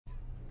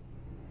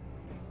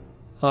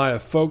Hi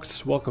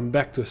folks, welcome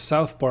back to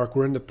South Park.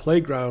 We're in the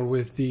playground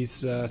with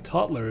these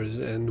toddlers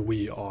and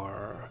we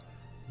are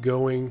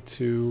going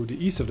to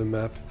the east of the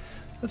map.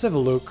 Let's have a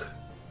look.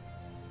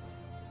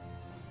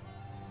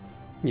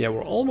 Yeah,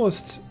 we're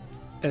almost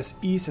as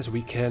east as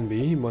we can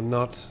be, but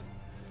not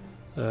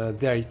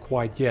there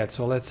quite yet.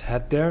 So let's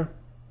head there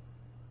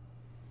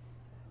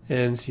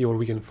and see what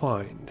we can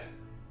find.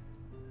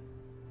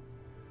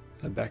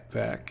 A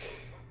backpack.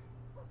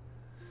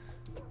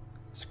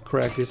 Let's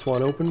crack this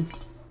one open.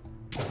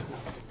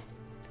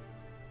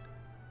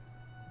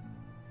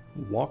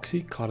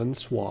 Waxy cotton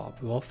swab.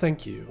 Well,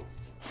 thank you.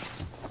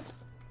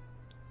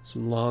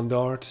 Some lawn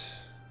dart.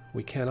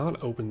 We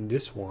cannot open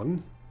this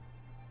one.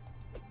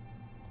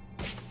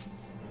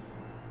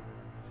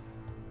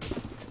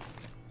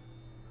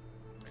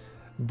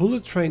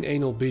 Bullet train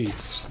anal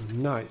beads.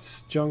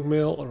 Nice. Junk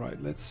mail.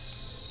 Alright,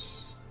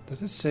 let's...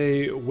 Does it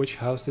say which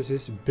house this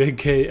is? Big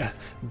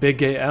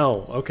Gay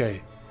L.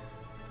 Okay.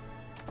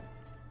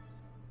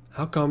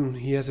 How come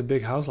he has a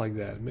big house like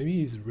that? Maybe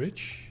he's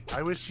rich?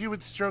 I wish you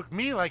would stroke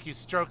me like you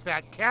stroked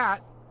that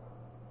cat.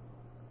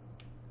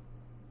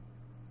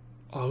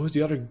 Oh, who's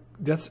the other?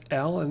 That's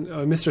L and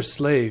Mr.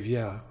 Slave.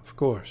 Yeah, of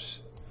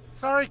course.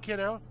 Sorry,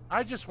 kiddo.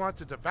 I just want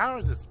to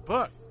devour this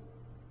book.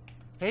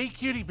 Hey,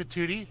 cutie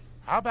patootie.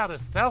 How about a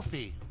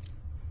selfie?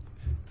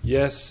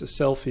 Yes, a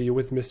selfie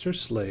with Mr.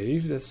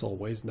 Slave. That's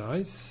always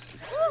nice.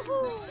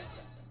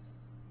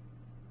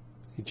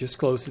 He just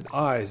closed his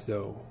eyes,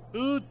 though.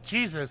 Ooh,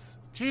 Jesus.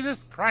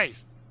 Jesus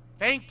Christ.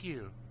 Thank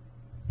you.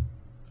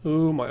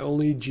 Ooh, my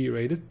only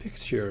G-rated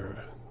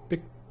picture.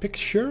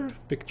 Picture.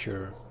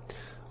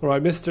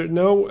 Alright, Mr.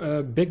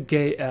 No, Big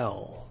Gay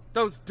L.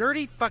 Those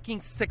dirty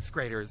fucking 6th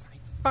graders. I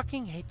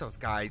fucking hate those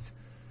guys.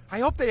 I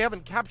hope they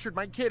haven't captured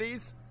my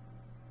kitties.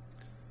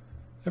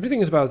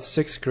 Everything is about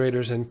 6th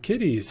graders and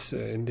kitties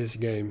in this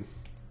game.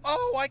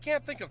 Oh, I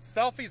can't think of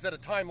selfies at a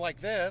time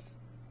like this.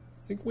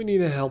 I think we need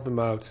to help him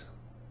out.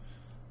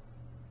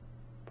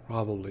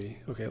 Probably.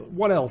 Okay,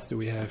 what else do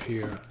we have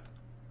here?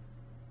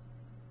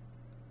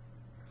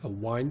 A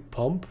wine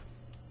pump.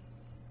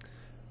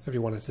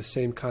 Everyone has the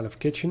same kind of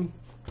kitchen.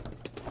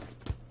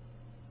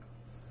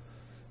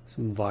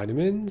 Some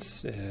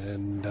vitamins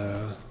and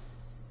a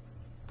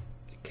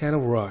can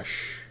of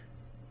Rush.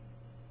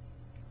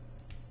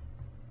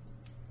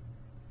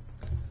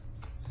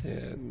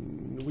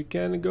 And we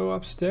can go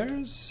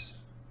upstairs.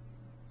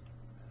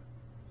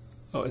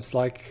 Oh, it's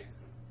like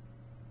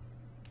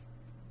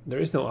there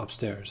is no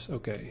upstairs.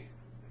 Okay.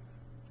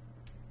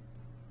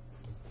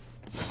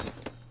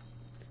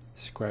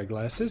 Square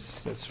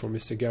glasses. That's for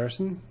Mr.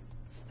 Garrison.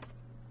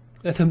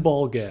 And a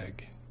ball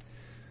gag.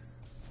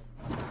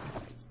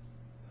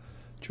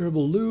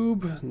 Durable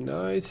lube.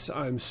 Nice.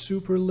 I'm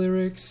super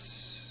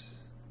lyrics.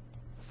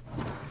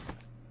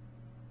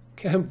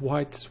 Camp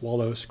White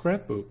Swallow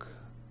scrapbook.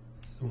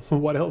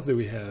 What else do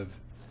we have?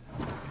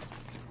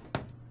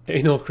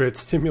 Anal crit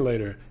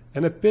stimulator.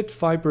 And a pit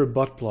viper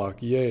butt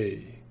plug.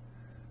 Yay.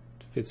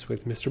 Fits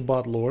with Mr.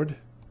 Buttlord.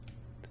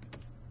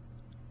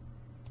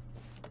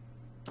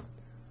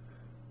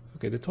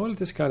 Okay, the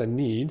toilet is kind of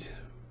neat,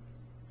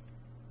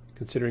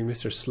 considering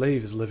Mr.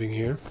 Slave is living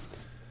here.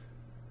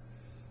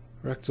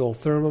 Rectal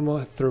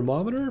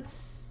thermometer?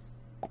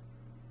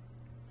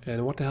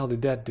 And what the hell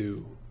did that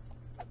do?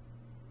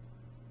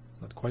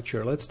 Not quite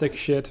sure. Let's take a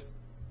shit.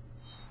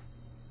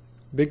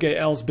 Big Gay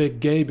L's Big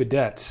Gay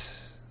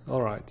Bidet.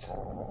 Alright.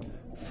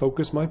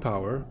 Focus my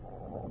power.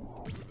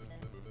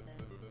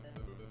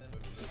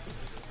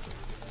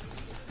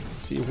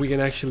 See if we can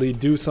actually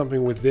do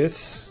something with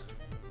this.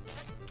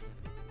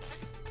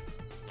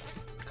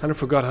 Kind of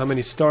forgot how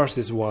many stars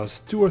this was.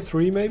 2 or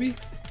 3 maybe?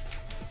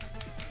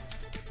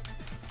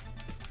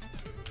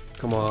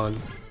 Come on.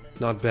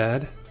 Not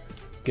bad.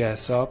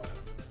 Gas up.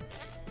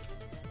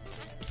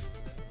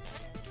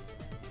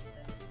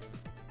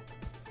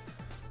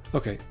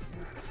 Okay.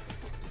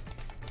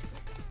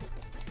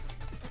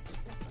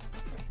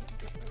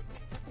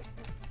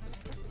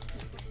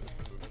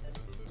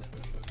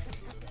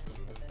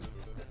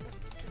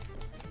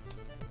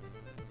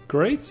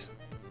 Great.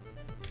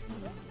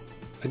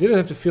 I didn't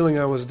have the feeling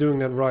I was doing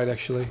that right,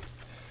 actually.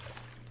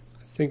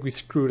 I think we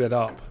screwed that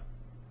up.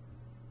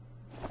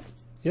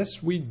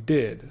 Yes, we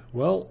did.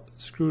 Well,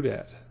 screw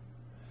that.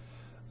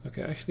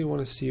 Okay, I actually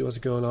want to see what's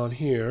going on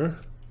here.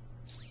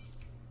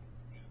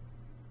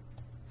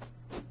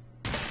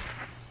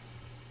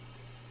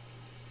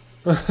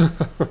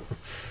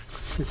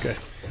 Okay,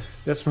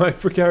 that's my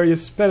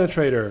precarious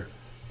penetrator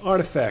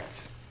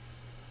artifact.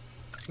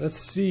 Let's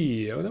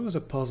see. Oh, that was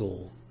a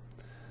puzzle.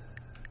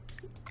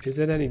 Is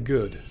it any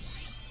good?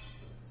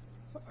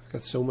 I've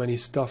got so many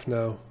stuff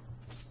now.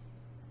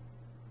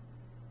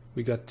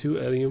 We got 2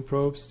 alien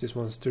probes. This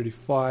one's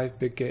 35.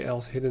 Big Gay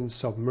L's hidden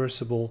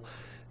submersible.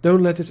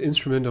 Don't let this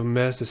instrument of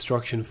mass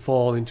destruction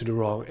fall into the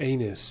wrong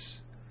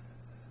anus.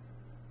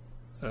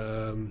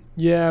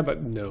 Yeah,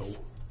 but no.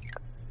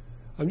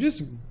 I'm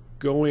just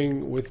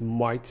going with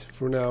might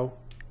for now.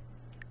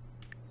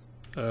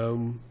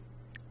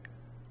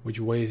 Which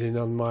weighs in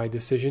on my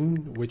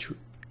decision, which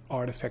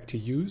artifact to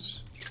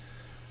use.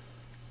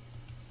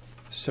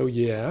 So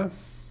yeah.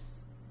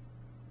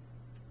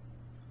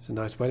 It's a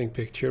nice wedding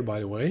picture, by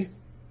the way.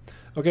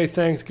 Okay,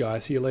 thanks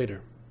guys, see you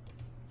later.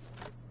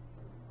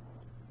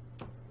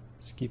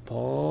 Let's keep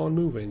on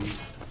moving.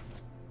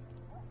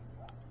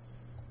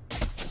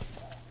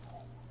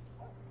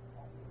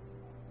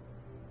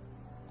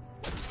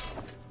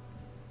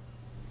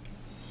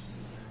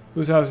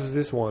 Whose house is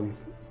this one?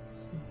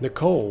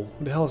 Nicole.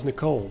 Who the hell is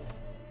Nicole?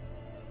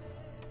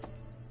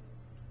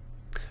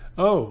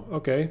 Oh,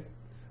 okay.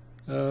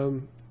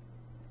 Then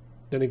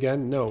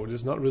again, no,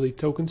 there's not really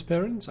Token's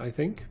parents, I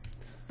think.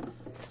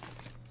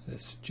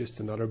 It's just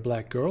another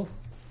black girl.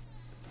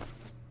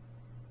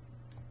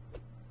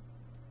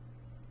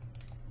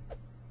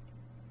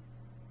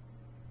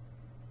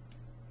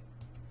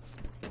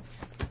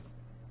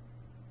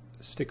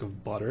 A stick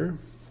of butter.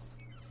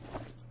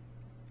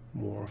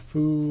 More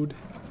food.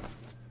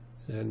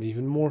 And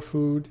even more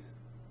food.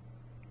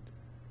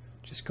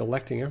 Just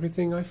collecting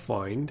everything I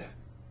find.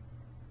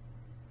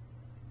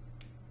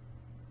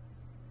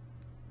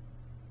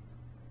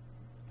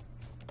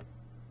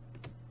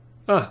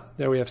 Ah,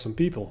 there we have some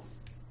people.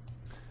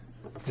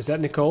 Is that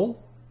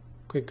Nicole?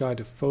 Quick guide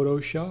to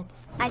Photoshop.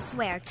 I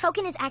swear,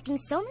 Token is acting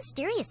so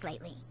mysterious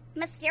lately.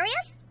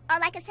 Mysterious? Or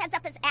like his head's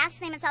up his ass,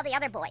 same as all the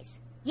other boys?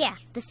 Yeah,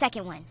 the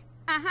second one.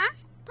 Uh-huh.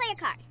 Play a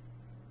card.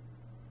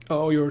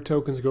 Oh, you're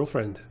Token's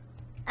girlfriend.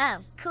 Oh,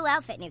 cool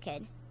outfit, new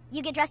kid.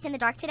 You get dressed in the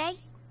dark today?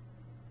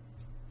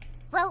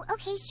 Well,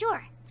 okay,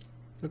 sure.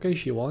 Okay,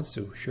 she wants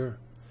to, sure.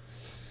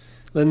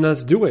 Then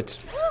let's do it.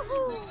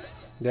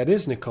 That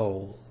is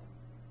Nicole.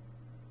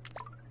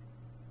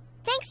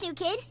 Thanks, new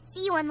kid.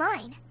 See you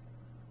online.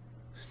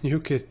 New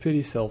kid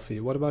pity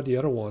selfie. What about the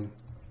other one?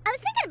 I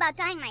was thinking about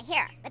dyeing my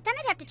hair, but then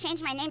I'd have to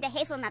change my name to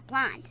Hazelnut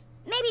Blonde.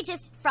 Maybe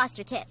just frost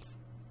your tips.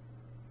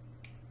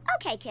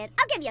 Okay, kid.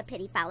 I'll give you a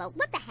pity follow.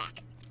 What the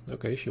heck?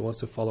 Okay, she wants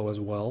to follow as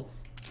well.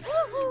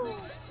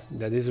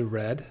 That is a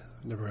red.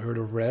 Never heard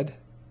of red.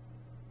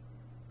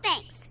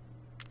 Thanks.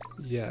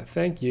 Yeah,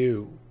 thank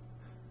you.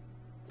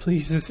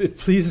 Pleases, it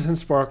pleases and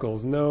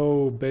sparkles.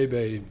 No,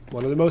 baby.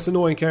 One of the most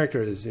annoying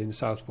characters in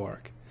South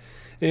Park.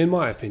 In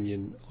my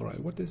opinion. Alright,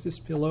 what is this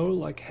pillow?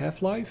 Like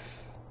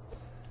Half-Life?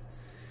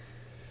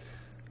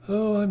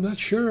 Oh, I'm not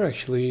sure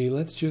actually.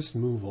 Let's just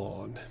move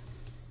on.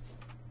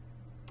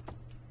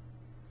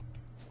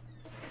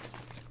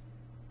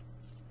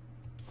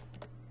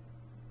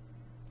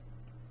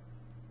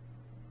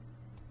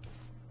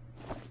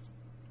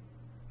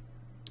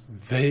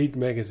 Vague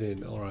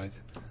magazine, alright.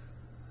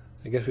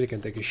 I guess we can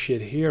take a shit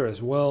here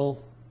as well.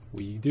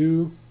 We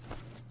do.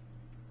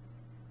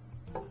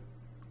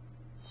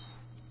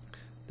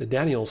 The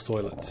Daniels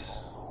toilet.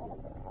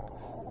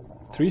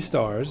 3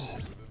 stars.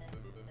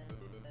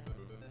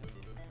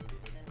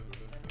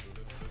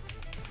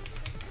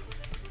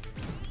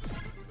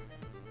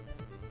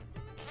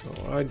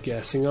 Alright,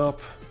 gassing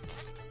up.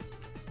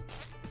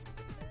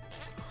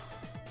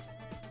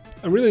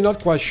 I'm really not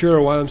quite sure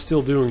why I'm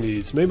still doing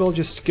these. Maybe I'll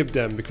just skip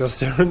them because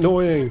they're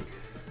annoying.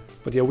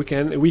 But yeah, we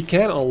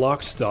can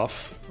unlock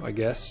stuff, I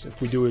guess,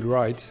 if we do it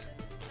right.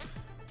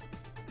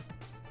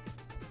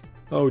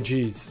 Oh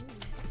jeez.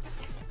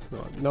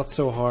 No, not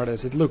so hard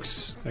as it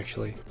looks,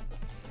 actually.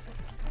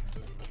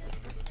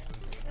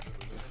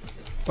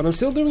 But I'm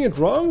still doing it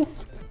wrong?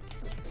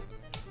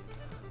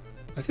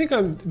 I think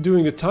I'm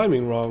doing the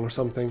timing wrong or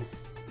something.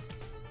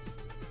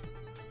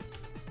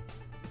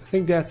 I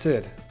think that's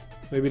it.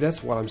 Maybe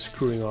that's what I'm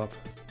screwing up.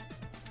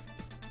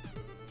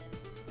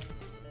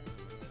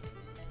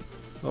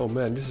 Oh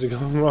man, this is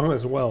going wrong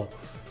as well.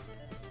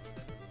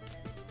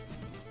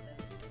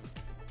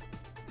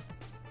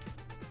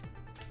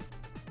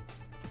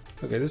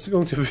 Okay, this is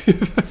going to be a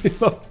very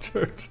long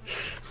turn.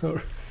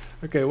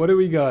 Okay, what do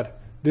we got?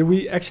 Did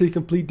we actually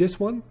complete this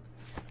one?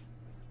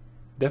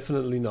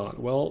 Definitely not.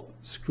 Well,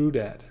 screw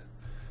that.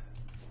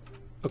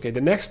 Okay,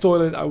 the next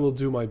toilet I will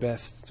do my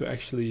best to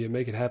actually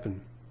make it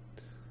happen.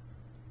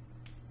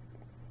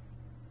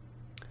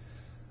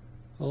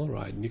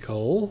 Alright,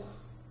 Nicole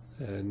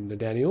and the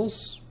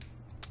Daniels.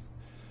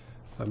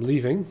 I'm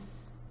leaving.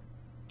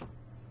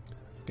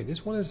 Okay,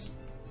 this one is...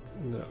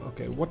 No,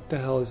 okay, what the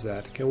hell is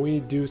that? Can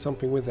we do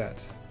something with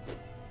that?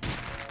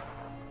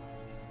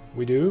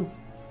 We do?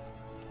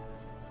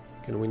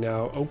 Can we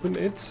now open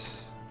it?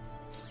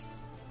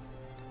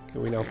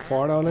 Can we now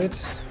fart on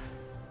it?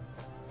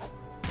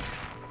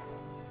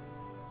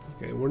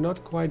 Okay, we're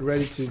not quite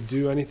ready to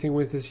do anything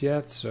with this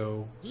yet,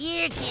 so...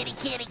 Here, kitty,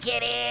 kitty,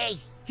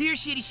 kitty! Here,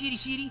 shitty, shitty,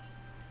 shitty!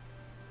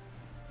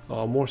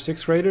 Oh, more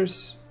 6th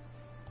graders?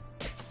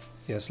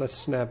 Yes, let's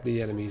snap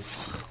the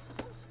enemies.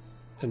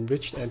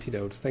 Enriched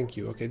antidote, thank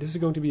you. Okay, this is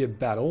going to be a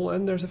battle,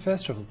 and there's a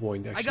fast travel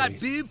point, actually. I got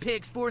boob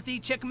pics,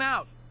 Forthy, check them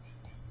out!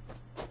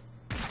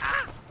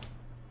 Ah!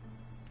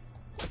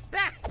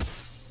 Back!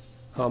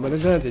 Home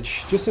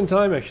advantage. Just in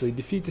time, actually.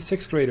 Defeat the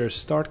 6th graders.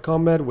 Start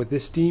combat with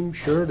this team.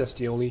 Sure, that's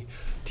the only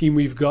team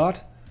we've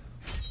got.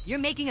 You're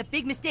making a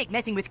big mistake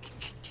messing with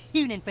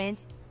Coon and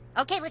Friends.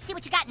 Okay, let's see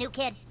what you got, new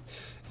kid.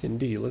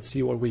 Indeed, let's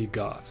see what we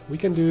got. We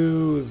can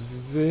do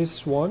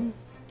this one.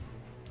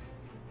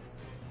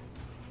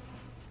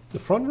 The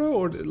front row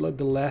or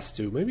the last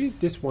two? Maybe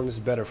this one is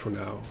better for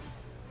now.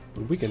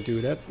 But we can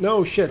do that.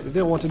 No, shit, I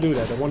didn't want to do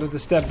that. I wanted to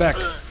step back.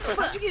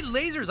 How'd you get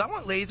lasers? I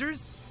want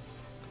lasers.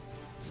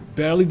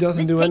 Barely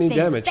doesn't Let's do any take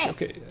things damage. fast.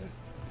 Okay.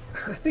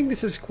 I think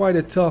this is quite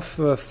a tough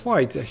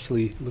fight,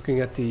 actually, looking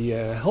at the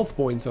health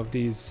points of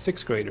these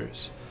 6th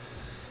graders.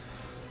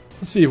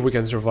 Let's see if we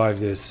can survive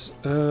this.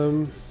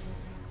 No.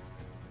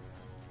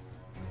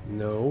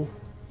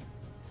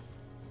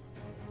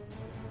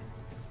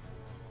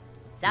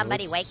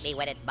 Somebody Let's- wake me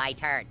when it's my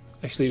turn.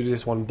 Actually, do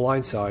this one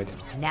blindside.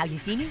 Now you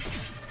see me?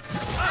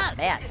 Oh,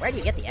 man, where do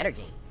you get the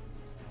energy?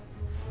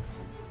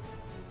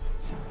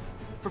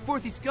 For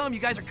Fourthy scum, you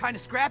guys are kind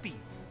of scrappy.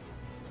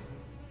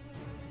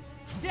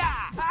 Yeah!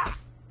 Ah!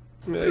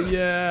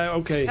 Yeah,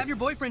 okay. Have your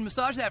boyfriend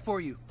massage that for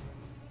you.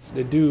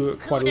 They do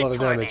quite a Coon lot and of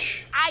Friends,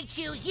 damage. I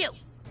choose you.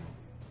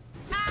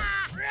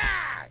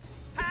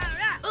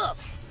 Ugh,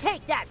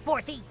 take that,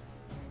 Fourthy.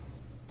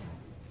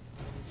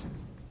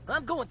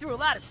 I'm going through a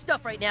lot of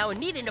stuff right now, and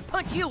needing to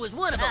punch you is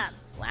one of them.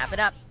 Laugh it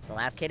up. The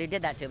last kid who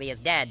did that to me is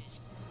dead.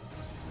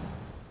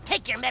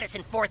 Take your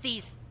medicine,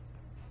 Fourthies.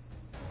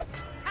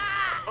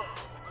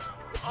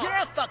 You're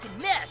a fucking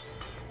mess.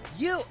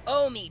 You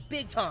owe me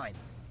big time.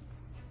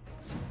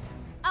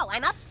 Oh,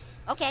 I'm up?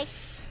 Okay.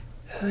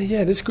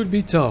 Yeah, this could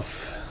be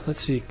tough. Let's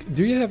see.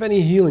 Do you have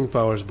any healing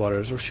powers,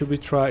 Butters? Or should we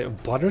try...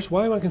 Butters?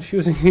 Why am I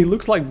confusing? He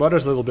looks like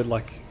Butters a little bit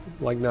like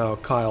now,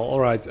 Kyle.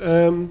 Alright,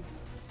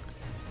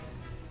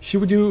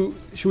 should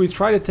we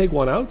try to take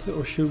one out?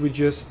 Or should we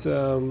just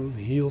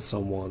heal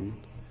someone?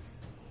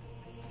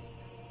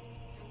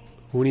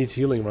 Who needs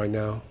healing right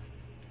now?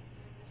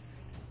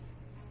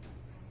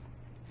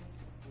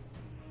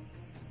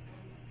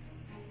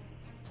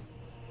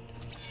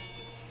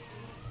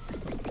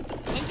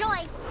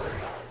 Enjoy.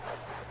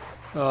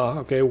 Oh,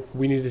 okay,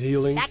 we needed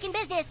healing. Back in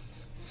business.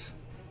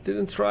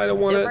 Didn't try to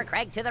want Super to...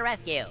 Craig to the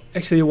rescue.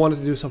 Actually, I wanted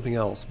to do something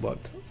else, but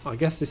I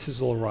guess this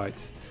is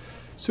alright.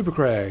 Super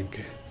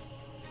Craig.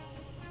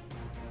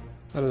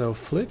 I don't know,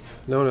 flip?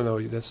 No,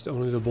 that's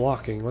only the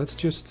blocking. Let's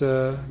just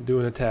do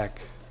an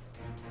attack.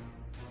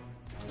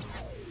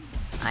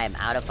 I am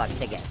out of fuck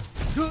ticket.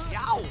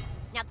 Ow!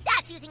 Now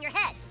that's using your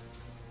head.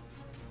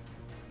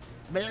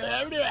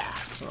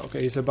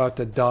 Okay, he's about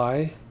to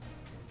die.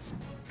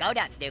 Go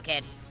nuts, new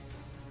kid.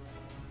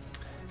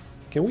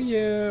 Can we,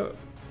 I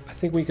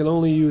think we can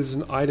only use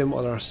an item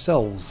on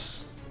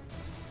ourselves.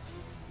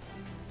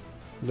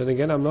 Then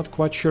again, I'm not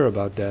quite sure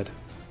about that.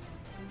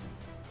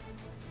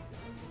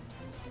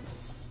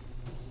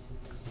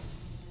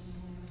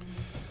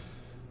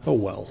 Oh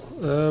well.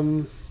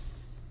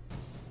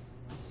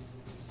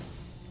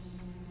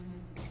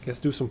 I guess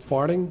do some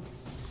farting.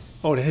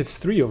 Oh, it hits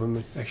 3 of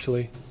them,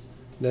 actually.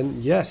 Then,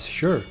 yes,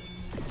 sure.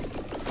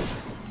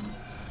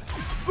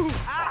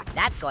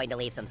 That's going to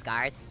leave some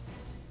scars.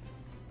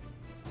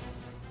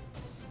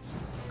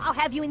 I'll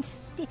have you in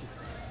stitches.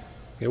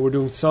 Okay, we're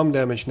doing some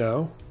damage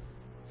now.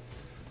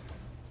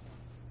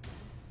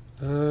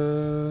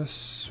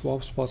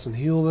 Swap spots and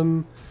heal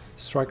them.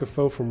 Strike a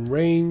foe from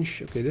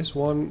range. Okay, this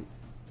one.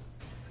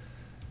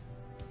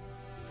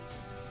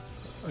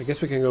 I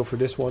guess we can go for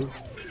this one.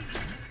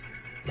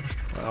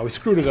 We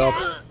screwed it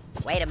up.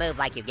 Way to move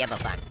like you give a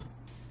fuck.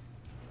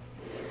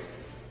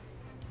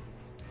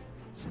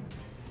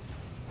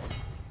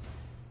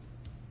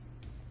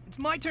 It's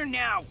my turn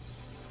now.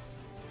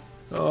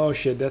 Oh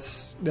shit,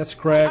 that's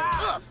Craig.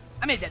 Ugh,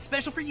 I made that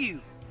special for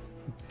you.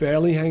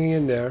 Barely hanging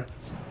in there.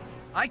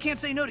 I can't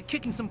say no to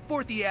kicking some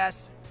Fourthy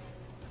ass.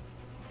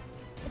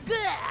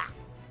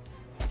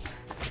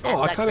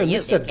 Oh, I sucks kind for of you,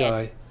 missed that kid.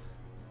 guy.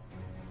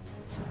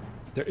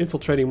 They're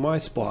infiltrating my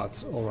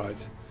spots.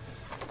 Alright.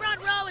 Front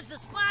row is the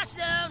splash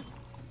zone.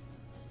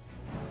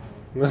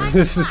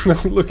 This is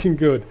not looking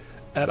good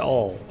at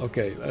all.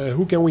 Okay,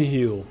 who can we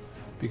heal?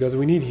 Because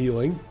we need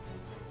healing.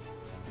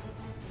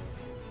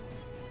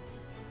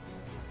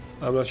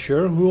 I'm not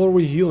sure. Who are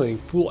we healing?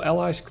 Pull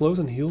allies close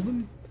and heal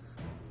them?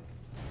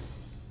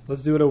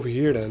 Let's do it over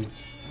here then.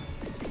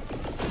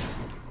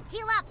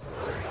 Heal up.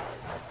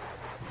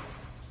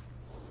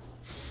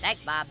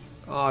 Thanks, Bob.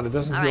 Ah, that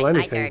doesn't All heal right, my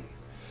anything. turn.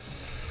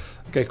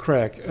 Okay,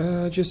 Craig,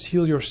 just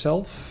heal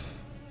yourself.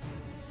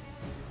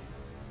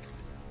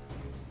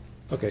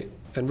 Okay,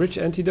 enrich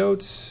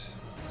antidotes.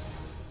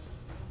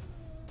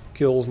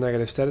 Kills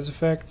negative status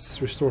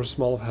effects. Restores a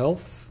small of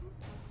health.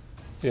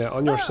 Yeah,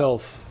 on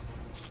yourself.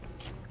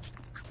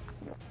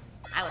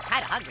 I was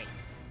kind of hungry.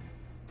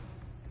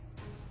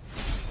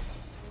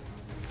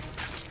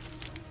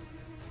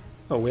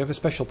 Oh, we have a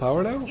special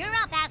power now? You're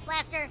up, Ass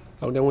Blaster.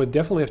 Oh, then we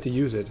definitely have to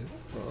use it.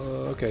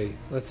 Okay,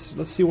 let's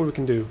see what we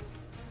can do.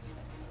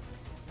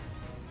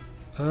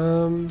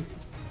 On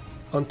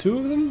 2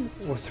 of them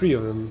or 3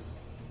 of them?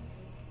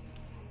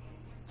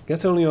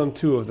 Guess only on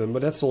 2 of them,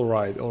 but that's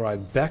alright.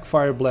 Alright,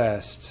 backfire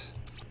blast.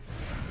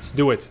 Let's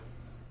do it.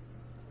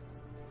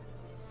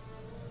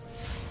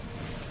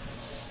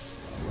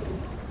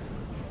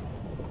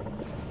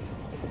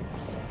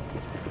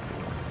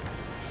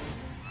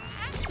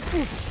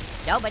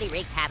 Nobody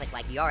wreaks havoc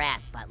like your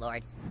ass,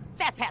 Buttlord.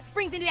 Fast pass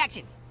springs into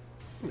action.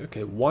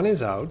 Okay, one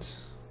is out.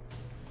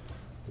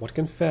 What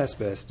can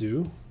Fastpass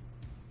do?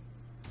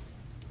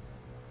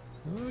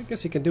 Well, I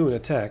guess he can do an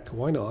attack.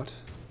 Why not?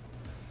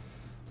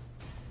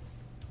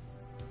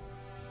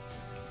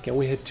 Can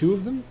we hit 2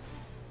 of them?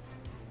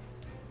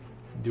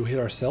 Do we hit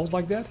ourselves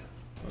like that?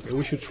 Okay,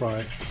 we should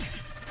try.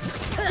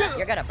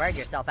 You're gonna burn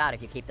yourself out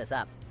if you keep this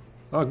up.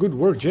 Ah, good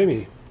work,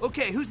 Jamie.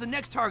 Okay, who's the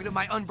next target of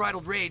my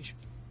unbridled rage?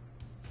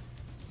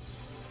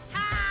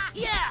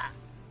 Yeah!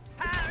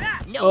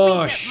 No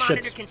Oh, recess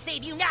monitor shit. can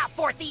save you now,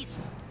 Fourthies!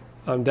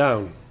 I'm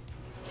down.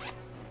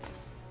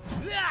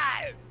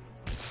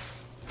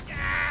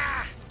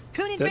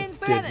 Coon and Friends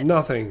That forever. did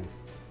nothing.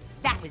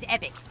 That was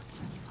epic.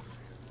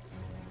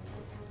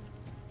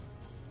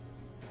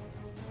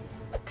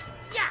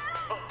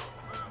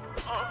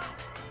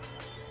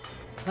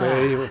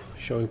 Okay,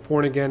 showing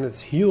porn again. It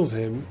heals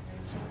him.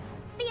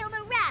 Feel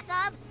the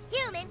wrath of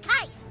human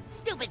Kite.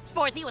 Stupid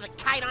Fourthie with a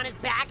kite on his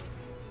back!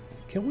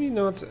 Can we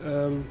not?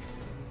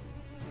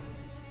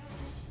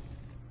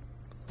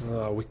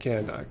 We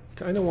can't. I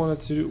kind of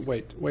wanted to do.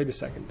 Wait a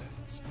second.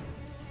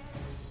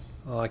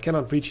 I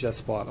cannot reach that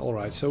spot. All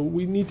right, so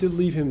we need to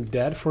leave him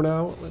dead for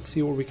now. Let's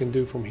see what we can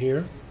do from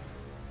here.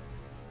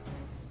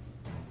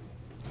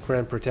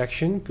 Grand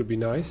protection could be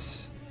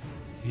nice.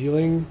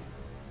 Healing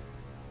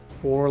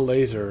or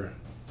laser.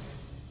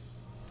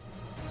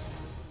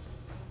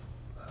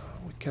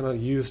 We cannot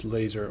use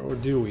laser, or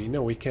do we?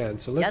 No, we can't.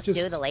 So let's Just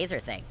do the laser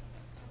thing.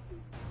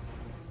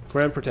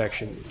 Grand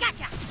protection.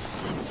 Gotcha!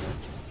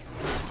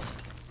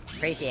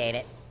 Appreciate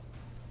it.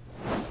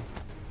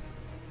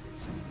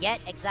 Get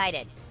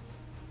excited.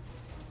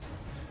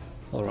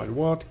 Alright,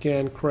 what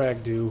can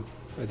Craig do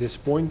at this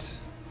point?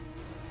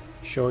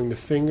 Showing the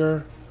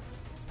finger.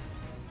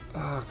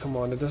 Ah, come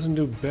on, it doesn't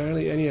do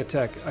barely any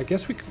attack. I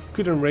guess we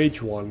could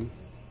enrage one.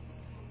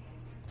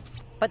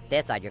 Put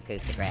this on your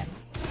Coostograph.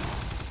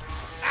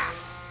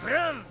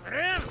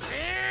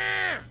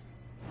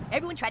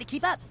 Everyone try to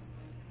keep up.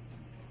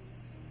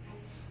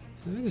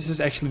 This is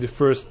actually the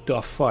first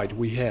tough fight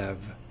we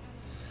have.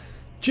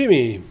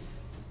 Jimmy!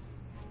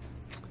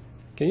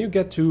 Can you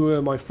get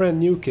to my friend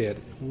New Kid?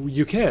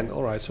 You can,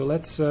 alright, so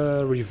let's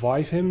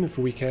revive him if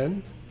we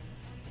can.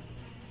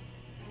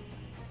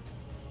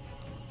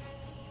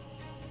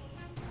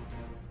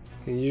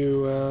 Can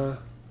you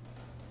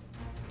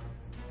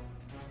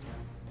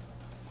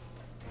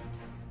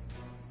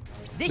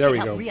This There should we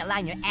help go.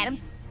 realign your atoms.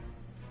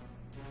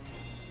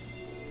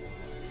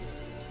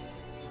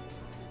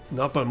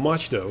 Not by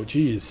much though,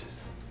 jeez.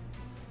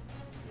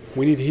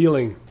 We need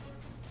healing.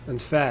 And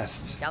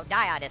fast. Don't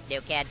die on us, new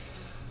kid.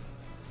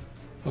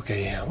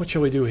 Okay, what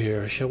shall we do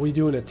here? Shall we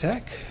do an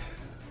attack?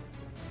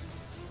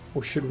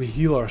 Or should we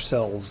heal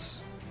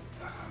ourselves?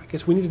 I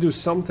guess we need to do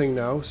something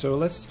now, so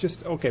let's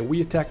just... Okay,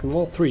 we attack them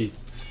all 3.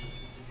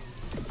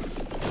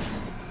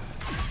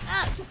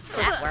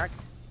 That works.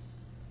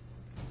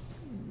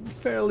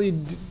 Fairly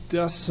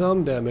does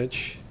some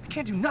damage. I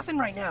can't do nothing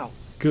right now.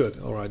 Good,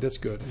 alright, that's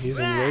good. He's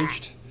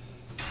enraged.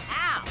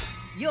 Ow!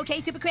 You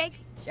okay, Super Craig?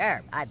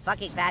 Sure, I'm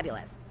fucking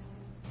fabulous.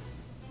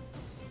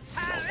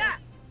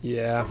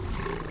 Yeah.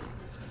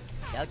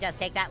 Don't just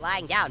take that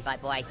lying down,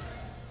 butt boy.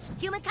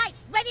 Human Kite,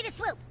 ready to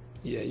swoop.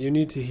 Yeah, you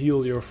need to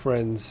heal your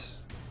friends.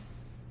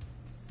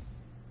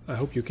 I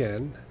hope you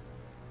can.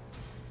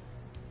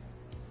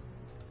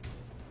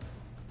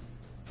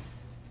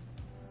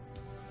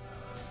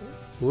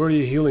 Who are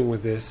you healing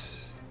with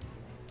this?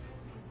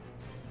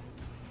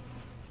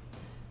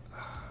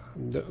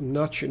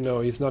 Not sure.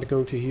 No, he's not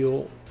going to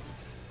heal.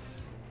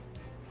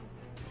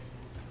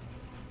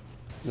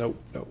 No.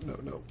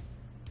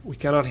 We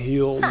cannot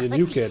heal the new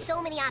Let's see, kid.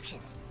 so many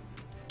options.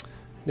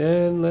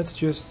 Then let's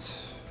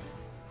just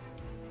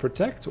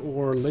protect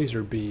or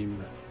laser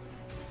beam.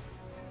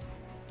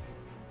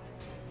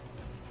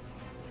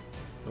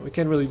 No, we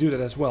can't really do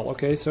that as well.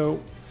 Okay,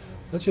 so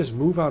let's just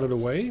move out of the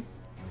way.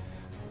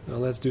 Now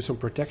let's do some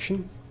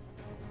protection.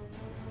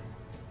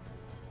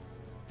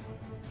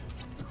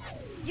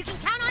 You can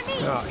count on me.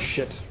 Ah,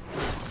 shit.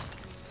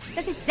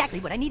 That's exactly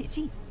what I needed,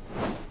 Chief.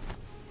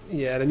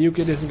 Yeah, the new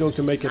kid isn't going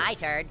to make it. My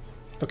turn.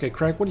 Okay,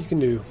 Craig, what you can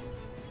do?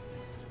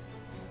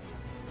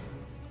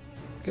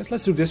 Guess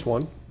let's do this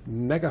one.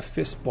 Mega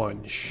Fist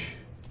Punch.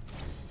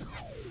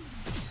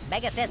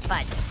 Mega fist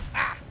punch.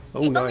 Oh, If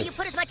only you nice.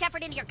 put as much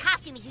effort into your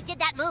costume as you did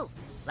that move.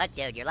 Look,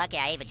 dude, you're lucky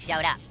I even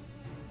showed up.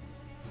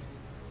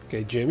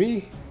 Okay,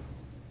 Jimmy.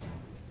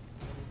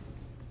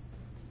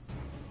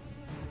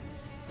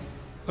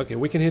 Okay,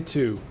 we can hit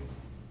 2.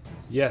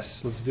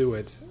 Yes, let's do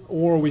it.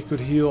 Or we could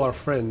heal our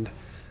friend.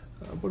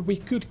 But we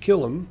could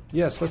kill him.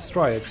 Yes, let's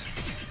try it.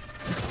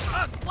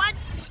 What?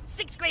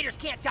 6th graders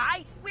can't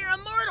die? We're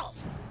immortal!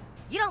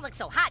 You don't look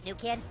so hot, new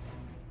kid.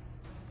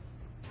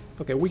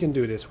 Okay, we can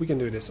do this. We can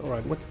do this.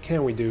 Alright, what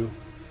can we do?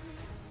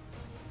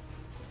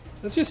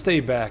 Let's just stay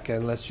back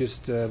and let's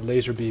just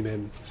laser beam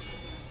him.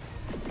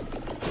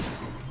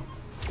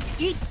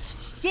 Eat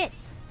shit.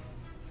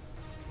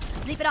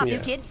 Sleep it off, Yeah.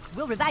 new kid.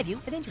 We'll revive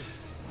you eventually.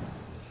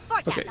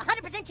 Forecast, Okay.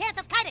 100% chance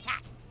of kite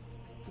attack.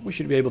 We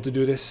should be able to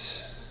do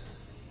this.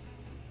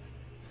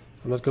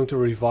 I'm not going to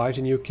revive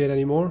the new kid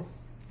anymore.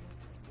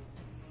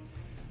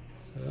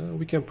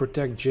 We can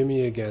protect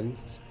Jimmy again.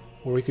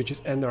 Or we could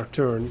just end our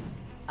turn.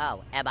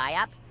 Oh, am I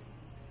up?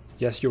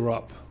 Yes, you're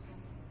up.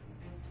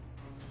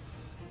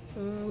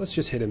 Let's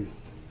just hit him.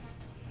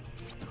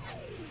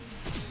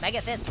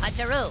 Mega Fist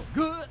Puncheroo.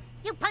 Good.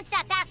 You punch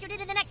that bastard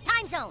into the next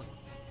time zone.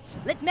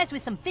 Let's mess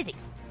with some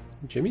physics.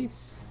 Jimmy?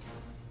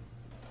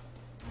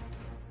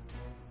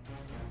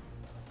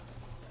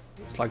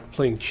 It's like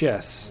playing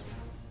chess.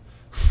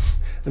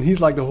 And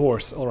he's like the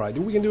horse. Alright,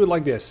 we can do it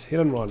like this. Hit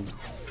and run.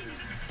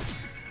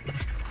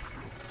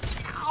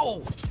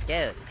 Ow!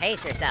 Dude,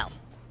 pace yourself.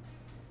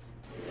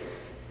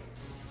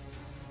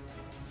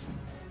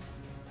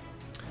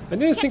 I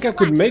didn't think I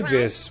could make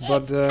this,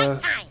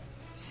 but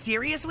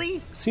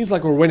Seriously? seems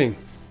like we're winning.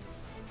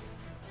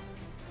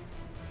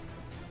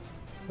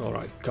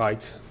 Alright,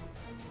 Kite.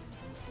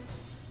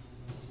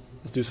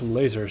 Let's do some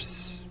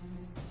lasers.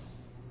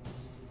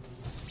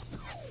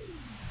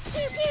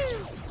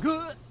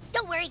 Good.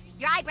 Don't worry,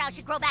 your eyebrows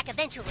should grow back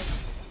eventually.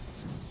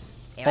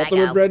 Here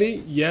Ultimate I go.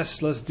 ready?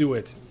 Yes, let's do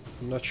it.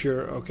 I'm not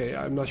sure. Okay,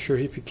 I'm not sure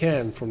if you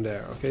can from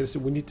there. Okay, so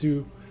we need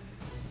to...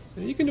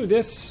 You can do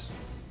this.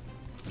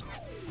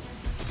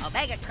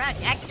 Omega Crush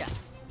Extra.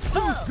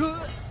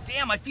 Good.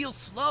 Damn, I feel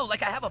slow,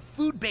 like I have a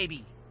food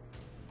baby.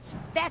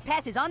 Fast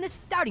pass is on the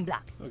starting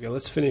blocks. Okay,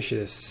 let's finish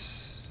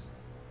this.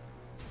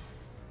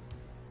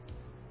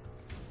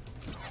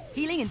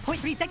 Healing in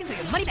 0.3 seconds or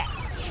your money back.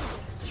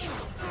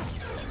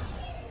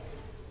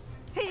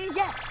 Hey,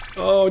 yeah.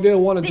 Oh,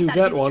 didn't want to do This ought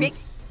to that do the one. trick.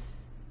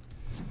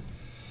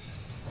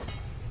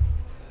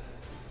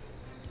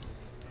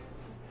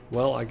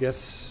 Well, I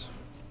guess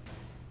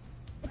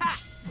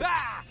Ha!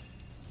 Bah!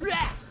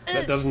 Rah!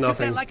 that does Took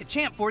nothing. that like a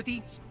champ,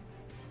 Forthy.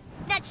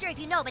 Not sure if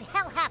you know, but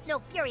hell hath no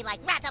fury like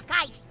Wrath of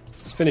Kite.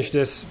 Let's finish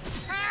this.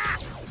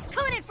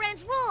 Coon and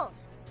Friends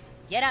rules.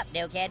 Get up,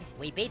 new kid.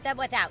 We beat them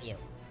without you.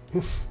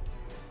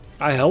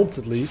 I helped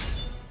at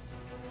least.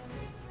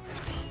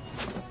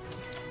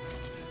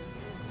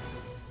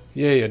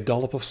 Yay, a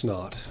dollop of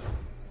snot.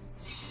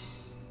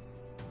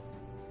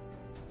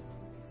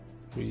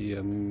 We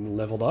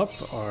leveled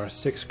up our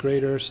 6th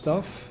grader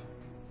stuff.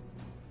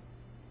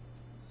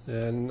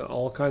 And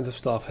all kinds of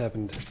stuff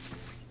happened.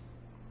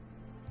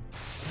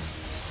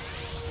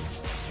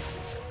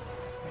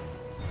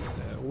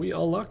 We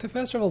unlocked a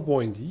fast travel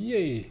point.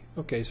 Yay!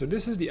 Okay, so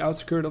this is the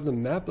outskirt of the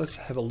map. Let's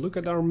have a look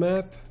at our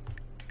map.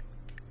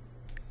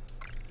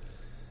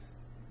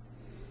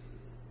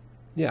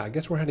 Yeah, I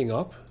guess we're heading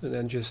up and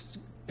then just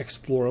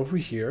explore over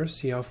here,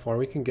 see how far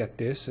we can get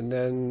this, and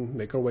then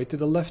make our way to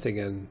the left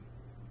again.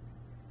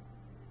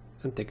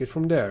 And take it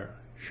from there.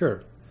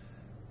 Sure.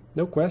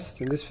 No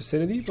quest in this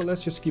vicinity, but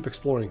let's just keep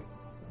exploring.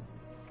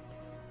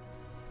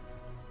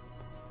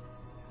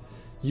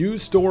 You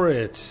store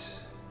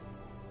it.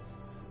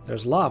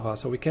 There's lava,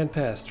 so we can't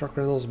pass. Truck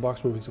rentals,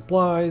 box moving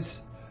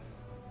supplies.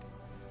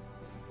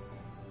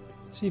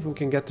 Let's see if we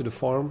can get to the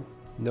farm.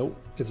 Nope,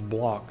 it's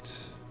blocked.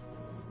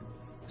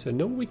 So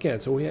no, we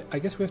can't. So I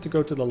guess we have to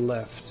go to the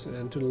left.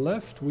 And to the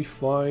left we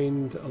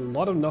find a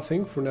lot of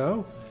nothing for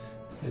now.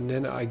 And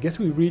then I guess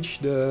we reach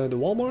the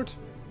Walmart?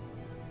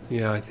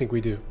 Yeah, I think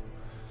we do.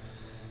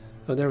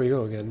 Oh, there we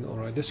go again.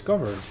 Alright,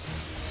 discover.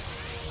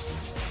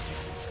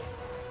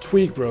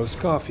 Tweak Bros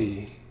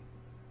Coffee.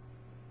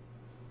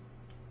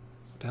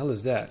 What the hell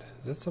is that?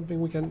 Is that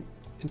something we can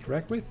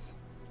interact with?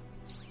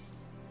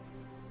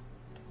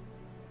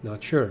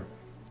 Not sure.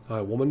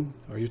 Hi, woman.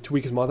 Are you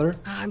Tweak's mother?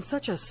 I'm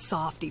such a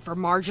softie for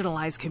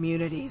marginalized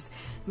communities.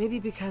 Maybe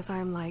because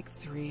I'm like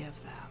 3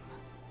 of them.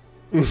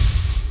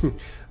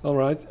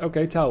 Alright,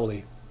 okay,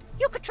 Towley.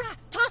 You could try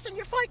tossing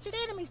your farts at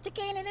enemies to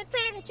gain an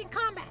advantage in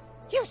combat.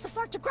 Use the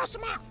fart to gross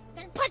them out,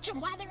 then punch them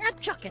while they're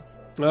up-chucking.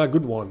 Ah,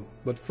 good one.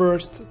 But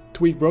first,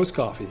 Tweak Bros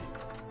Coffee.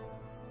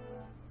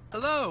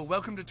 Hello,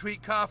 welcome to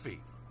Tweak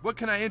Coffee. What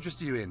can I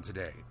interest you in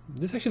today?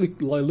 This actually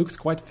looks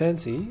quite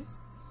fancy.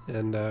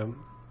 And,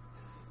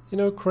 you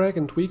know, Craig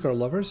and Tweak are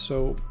lovers,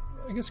 so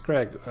I guess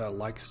Craig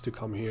likes to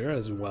come here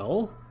as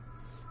well.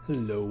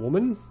 Hello,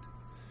 woman.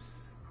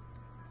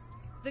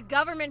 The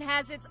government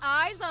has its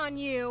eyes on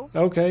you.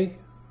 Okay.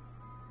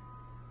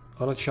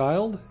 On a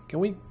child? Can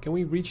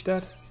we reach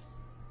that?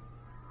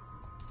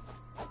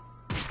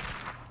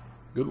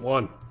 Good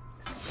one.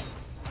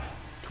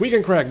 Tweak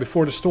and Craig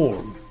before the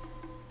storm.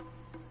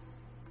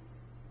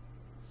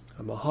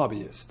 I'm a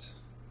hobbyist.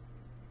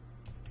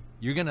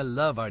 You're gonna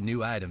love our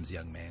new items,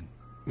 young man.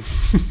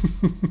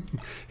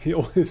 He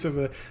always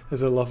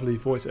has a lovely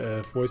voice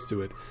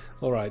to it.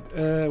 Alright,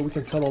 we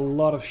can sell a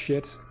lot of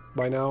shit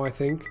by now, I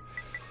think.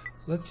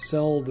 Let's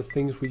sell the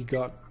things we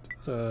got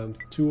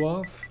 2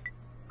 of.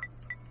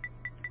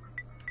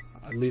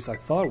 At least I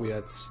thought we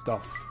had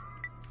stuff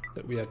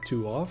that we had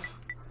 2 of.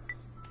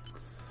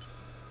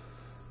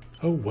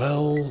 Oh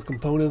well,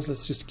 components,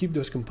 let's just keep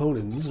those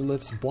components and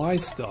let's buy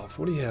stuff.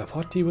 What do you have?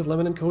 Hot tea with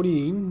lemon and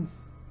codeine.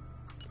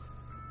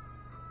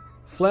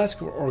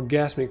 Flask of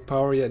orgasmic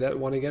power, yeah, that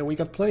one again. We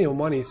got plenty of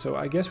money, so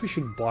I guess we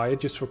should buy it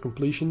just for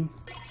completion.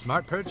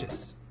 Smart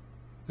purchase.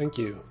 Thank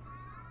you.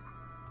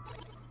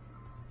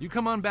 You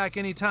come on back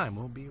anytime.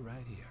 We'll be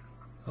right here.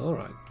 All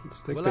right,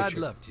 let's take a Well, picture.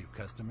 I'd love to,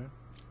 customer.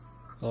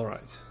 All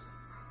right.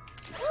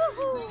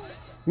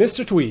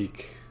 Mr.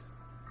 Tweak.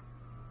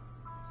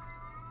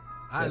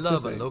 I That's love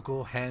his a name.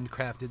 local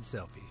handcrafted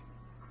selfie.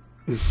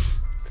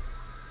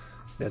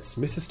 That's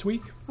Mrs.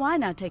 Tweak. Why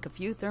not take a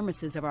few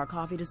thermoses of our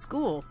coffee to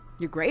school?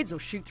 Your grades will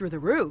shoot through the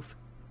roof.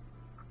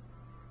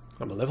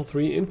 I'm a level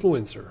 3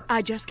 influencer.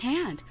 I just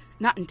can't.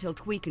 Not until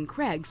Tweak and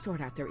Craig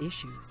sort out their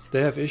issues.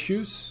 They have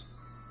issues?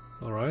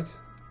 Alright.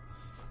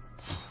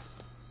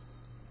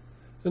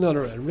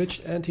 Another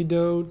enriched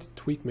antidote.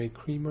 Tweak made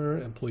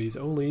creamer. Employees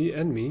only.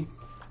 And me.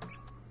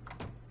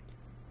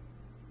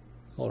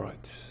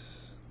 Alright.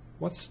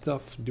 What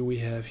stuff do we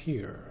have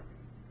here?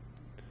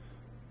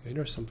 Okay,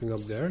 there's something up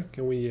there.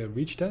 Can we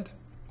reach that?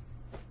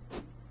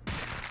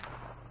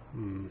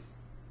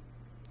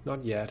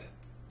 Not yet.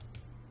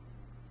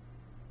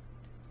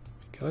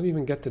 Cannot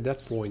even get to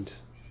that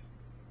point.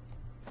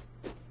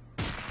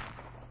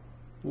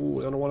 Ooh,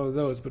 another one of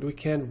those, but we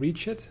can't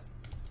reach it?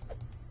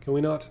 Can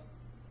we not?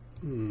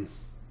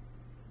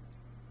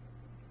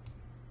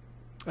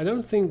 I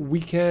don't think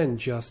we can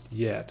just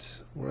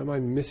yet. Or am I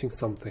missing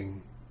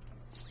something?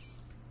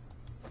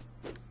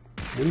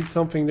 We need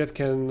something that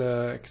can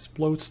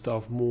explode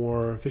stuff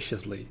more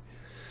viciously.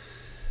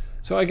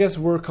 So I guess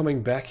we're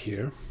coming back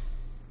here.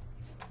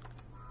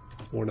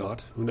 Or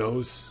not, who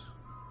knows?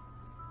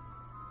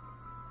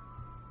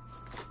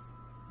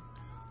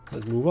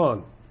 Let's move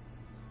on.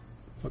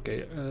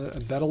 Okay, a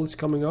battle is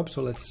coming up,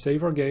 so let's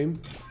save our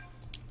game.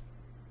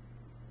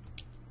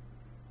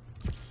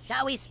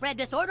 Shall we spread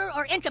disorder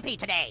or entropy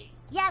today?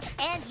 Yes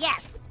and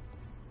yes.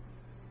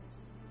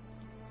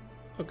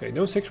 Okay,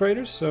 no 6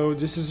 raiders, so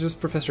this is just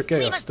Professor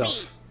Chaos Leave us stuff.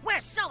 be. We're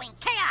sowing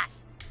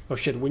chaos. Oh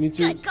shit, we need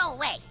to Good, go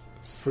away.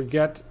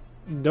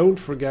 don't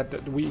forget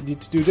that we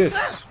need to do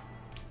this.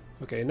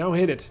 Okay, now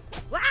hit it.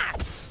 Ah!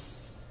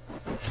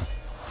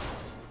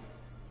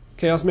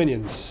 Chaos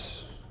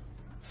minions.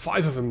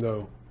 5 of them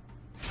though.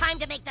 Time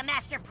to make the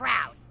master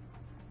proud.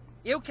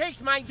 You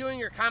kids mind doing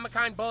your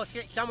Comic-Con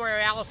bullshit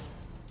somewhere else?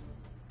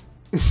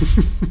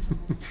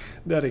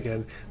 That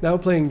again. Now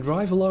playing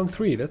Drive Along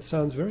 3, that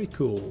sounds very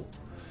cool.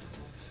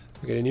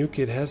 Okay, the new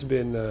kid has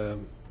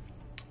been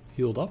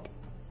healed up.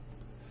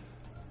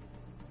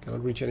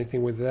 Cannot reach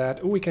anything with that.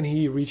 Oh, we can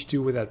reach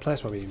to with that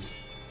plasma beam.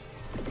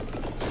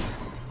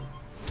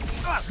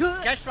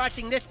 Just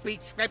watching this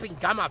beat scraping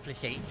gum off the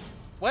seats.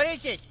 What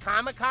is this,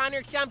 Comic-Con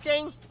or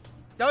something?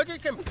 Those are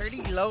some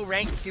pretty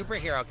low-ranked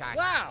superhero guys.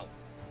 Wow!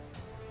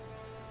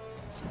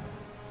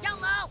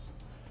 YOLO!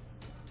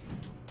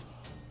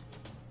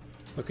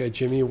 Okay,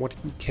 Jimmy, what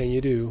can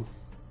you do?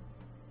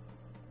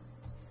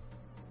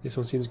 This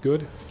one seems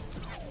good.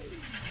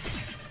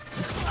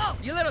 Oh,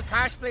 you little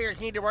cosplayers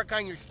need to work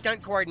on your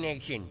stunt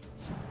coordination.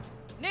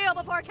 Kneel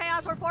before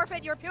chaos or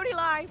forfeit your puny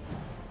life.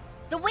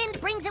 The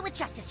wind brings it with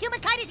justice. Human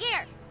Kite is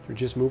here. You're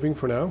just moving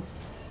for now.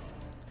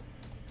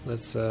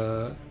 Let's,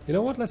 you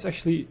know what? Let's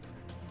actually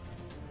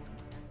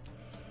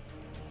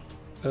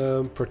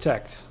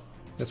protect.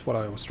 That's what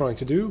I was trying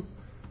to do.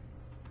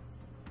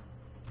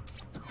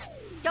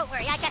 Don't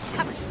worry, I got you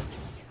covered.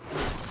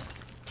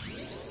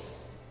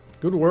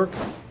 Good work.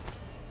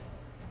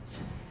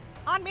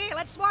 On me,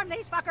 let's swarm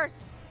these fuckers.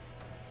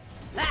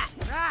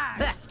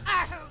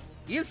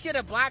 You should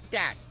have blocked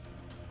that.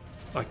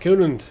 I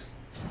couldn't.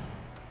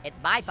 It's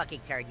my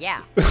fucking turn,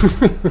 yeah.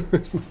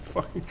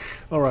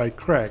 Alright,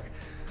 Craig.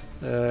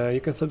 You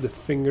can flip the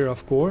finger,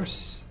 of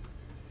course.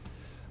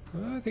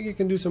 I think you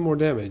can do some more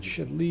damage.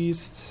 At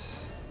least...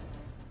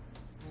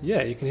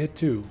 Yeah, you can hit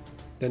 2.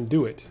 Then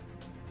do it.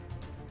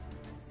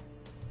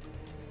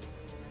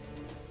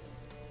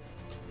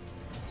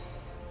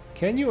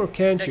 Can you or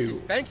can't The you?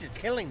 suspense is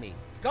killing me.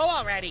 Go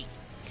already.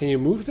 Can you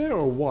move there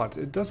or what?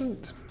 It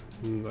doesn't...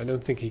 I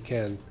don't think he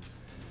can.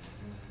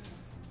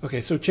 Okay,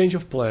 so change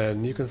of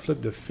plan. You can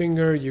flip the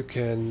finger, you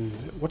can...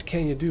 What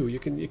can you do? You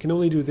can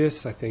only do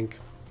this, I think.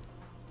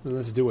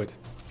 Let's do it.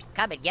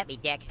 Come and get me,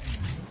 dick.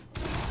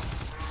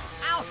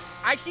 Ow!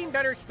 I've seen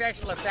better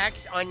special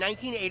effects on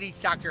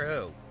 1980s Doctor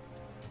Who.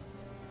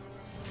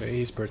 Okay,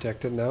 he's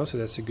protected now, so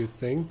that's a good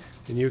thing.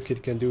 The new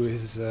kid can do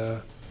his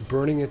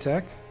burning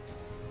attack.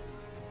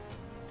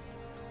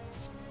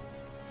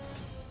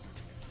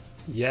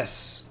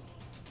 Yes!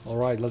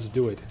 Alright, let's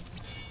do it.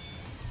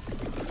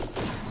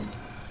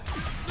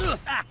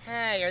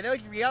 Hey, are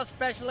those real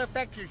special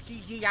effects or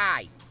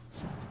CGI?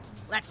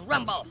 Let's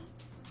rumble.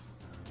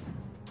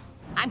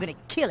 I'm gonna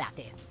kill out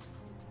there.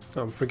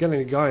 Oh, I'm forgetting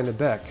the guy in the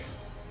back.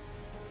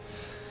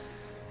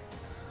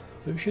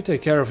 Maybe we should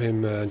take care of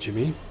him,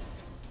 Jimmy.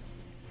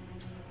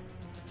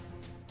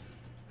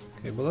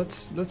 Okay, but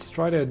let's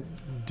try to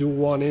do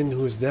one in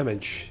who's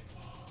damage.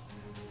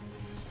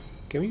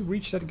 Can we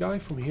reach that guy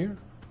from here?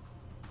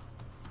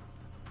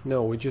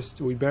 No,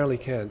 we barely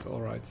can't. All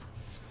right.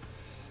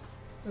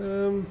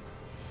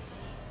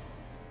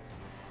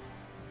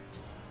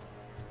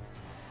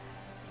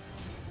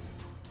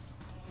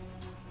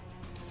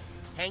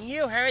 Can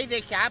you hurry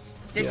this up?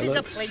 This Yeah, is a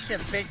let's- place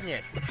of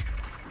business.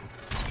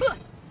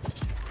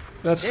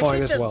 That's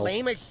fine as well. This is the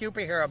lamest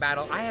superhero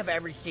battle I have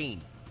ever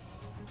seen.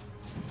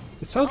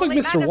 It sounds like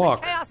Mr.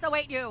 Walk. Chaos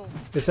await you.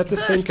 Is that the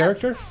same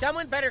character?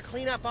 Someone better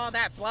clean up all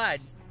that blood.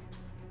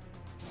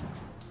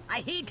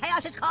 I heed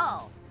Chaos's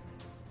call.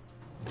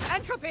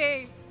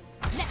 Entropy.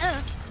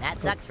 That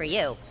sucks for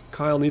you.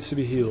 Kyle needs to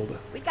be healed.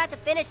 We've got to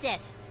finish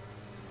this.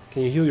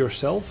 Can you heal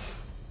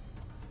yourself?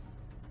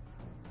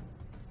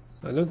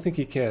 I don't think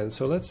he can,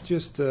 so let's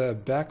just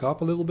back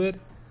up a little bit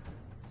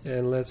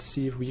and let's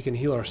see if we can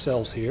heal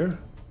ourselves here.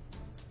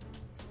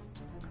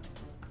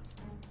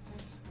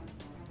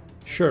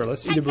 Sure,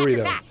 let's eat a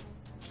burrito.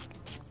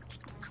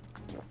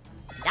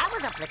 That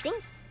was uplifting.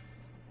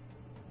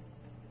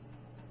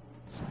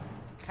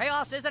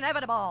 Chaos is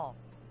inevitable.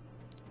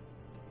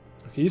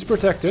 Okay, he's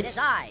protected. It is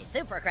I,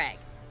 Super Craig.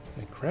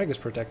 And Craig is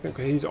protected.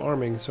 Okay, he's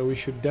arming, so we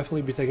should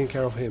definitely be taking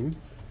care of him.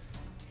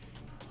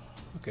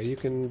 Okay,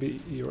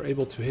 you're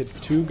able to hit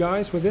 2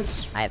 guys with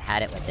this. I've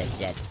had it with this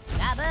shit.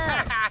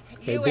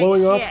 Okay,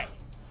 blowing up.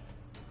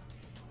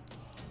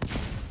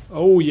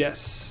 Oh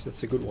yes,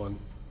 that's a good one.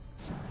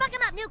 Fuck him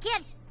up, new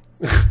kid.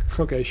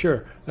 Okay,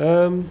 sure.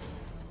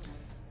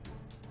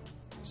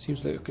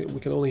 Seems like we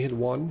can only hit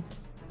 1.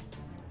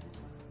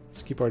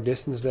 Let's keep our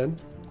distance then.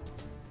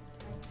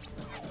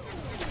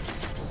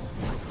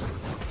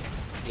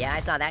 Yeah,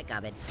 I saw that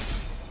coming.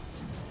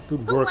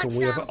 Good work, and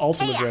we have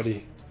ultimate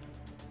ready.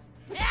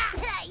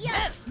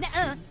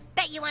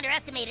 Bet you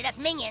underestimated us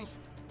minions.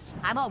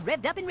 I'm all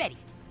revved up and ready.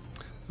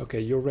 Okay,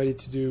 you're ready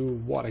to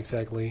do what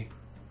exactly?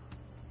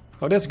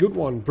 Oh, that's a good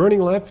one.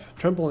 Burning lamp,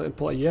 trample and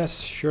play.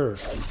 Yes, sure.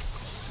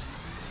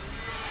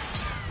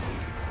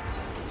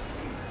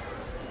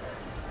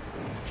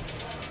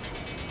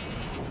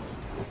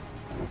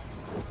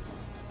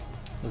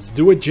 Let's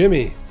do it,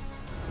 Jimmy.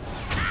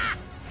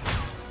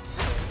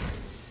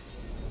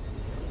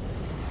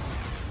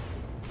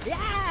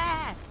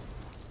 Yeah!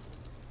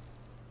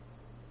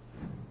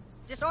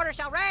 Disorder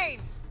shall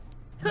reign.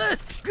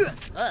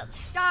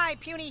 Die,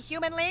 puny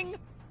humanling.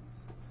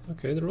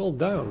 Okay, they're all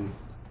down.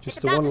 Just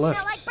It's the about one to left.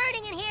 smell like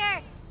burning in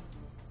here.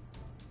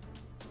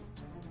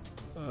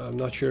 I'm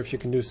not sure if you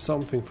can do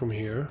something from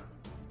here.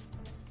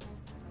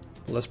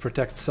 Let's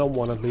protect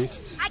someone at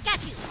least. I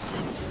got you.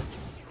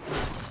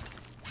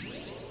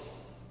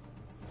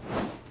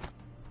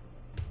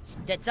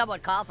 Did someone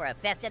call for a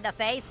fist in the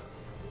face?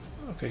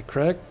 Okay,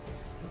 Craig,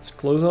 let's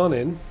close on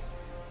in.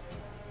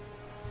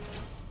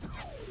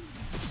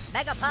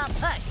 Mega Pump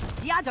push.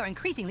 The odds are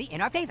increasingly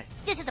in our favor.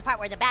 This is the part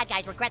where the bad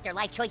guys regret their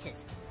life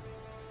choices.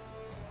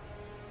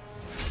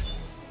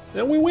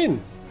 And we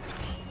win!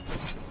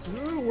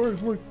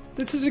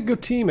 This is a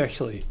good team,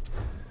 actually.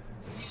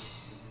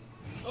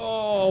 Oh,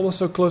 almost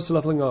so close to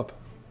leveling up.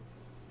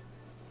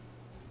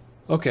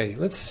 Okay,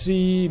 let's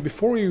see,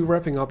 before we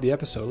wrapping up the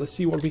episode, let's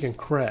see what we can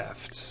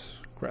craft.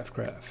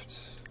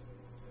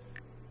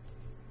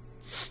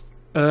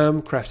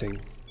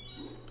 Crafting.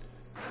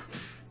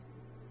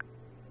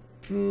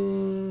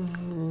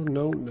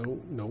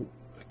 No.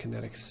 A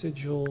kinetic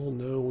sigil,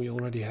 no, we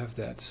already have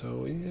that.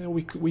 So yeah,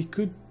 we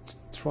could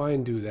try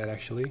and do that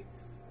actually.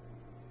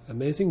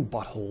 Amazing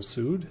butthole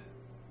suit.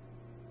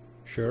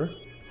 Sure.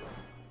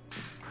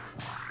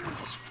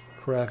 Let's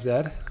craft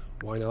that.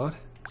 Why not?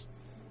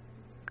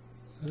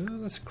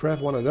 Let's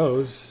craft one of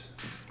those.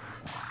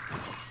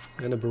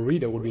 And a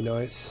burrito would be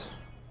nice.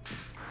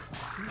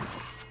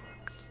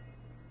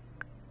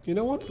 You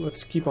know what?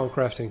 Let's keep on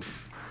crafting.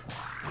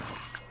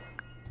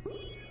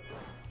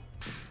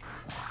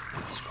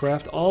 Let's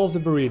craft all of the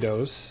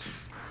burritos.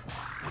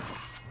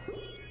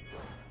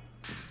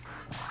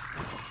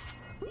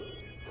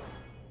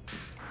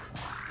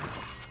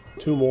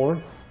 Two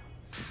more.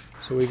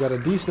 So we got a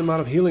decent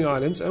amount of healing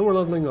items and we're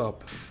leveling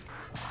up.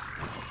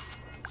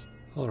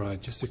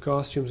 Alright, just the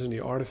costumes and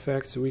the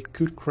artifacts. We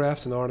could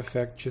craft an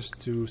artifact just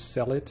to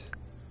sell it.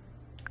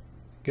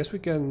 Guess we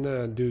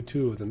can do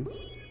 2 of them.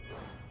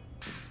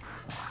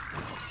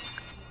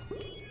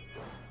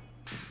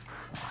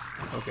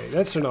 Okay,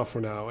 that's enough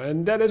for now,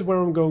 and that is where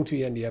I'm going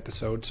to end the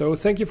episode. So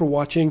thank you for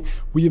watching.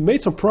 We have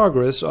made some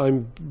progress.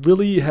 I'm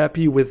really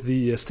happy with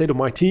the state of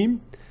my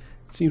team.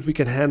 It seems we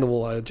can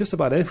handle just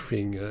about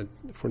everything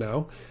for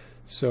now.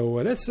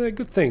 So that's a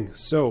good thing.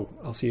 So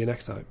I'll see you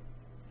next time.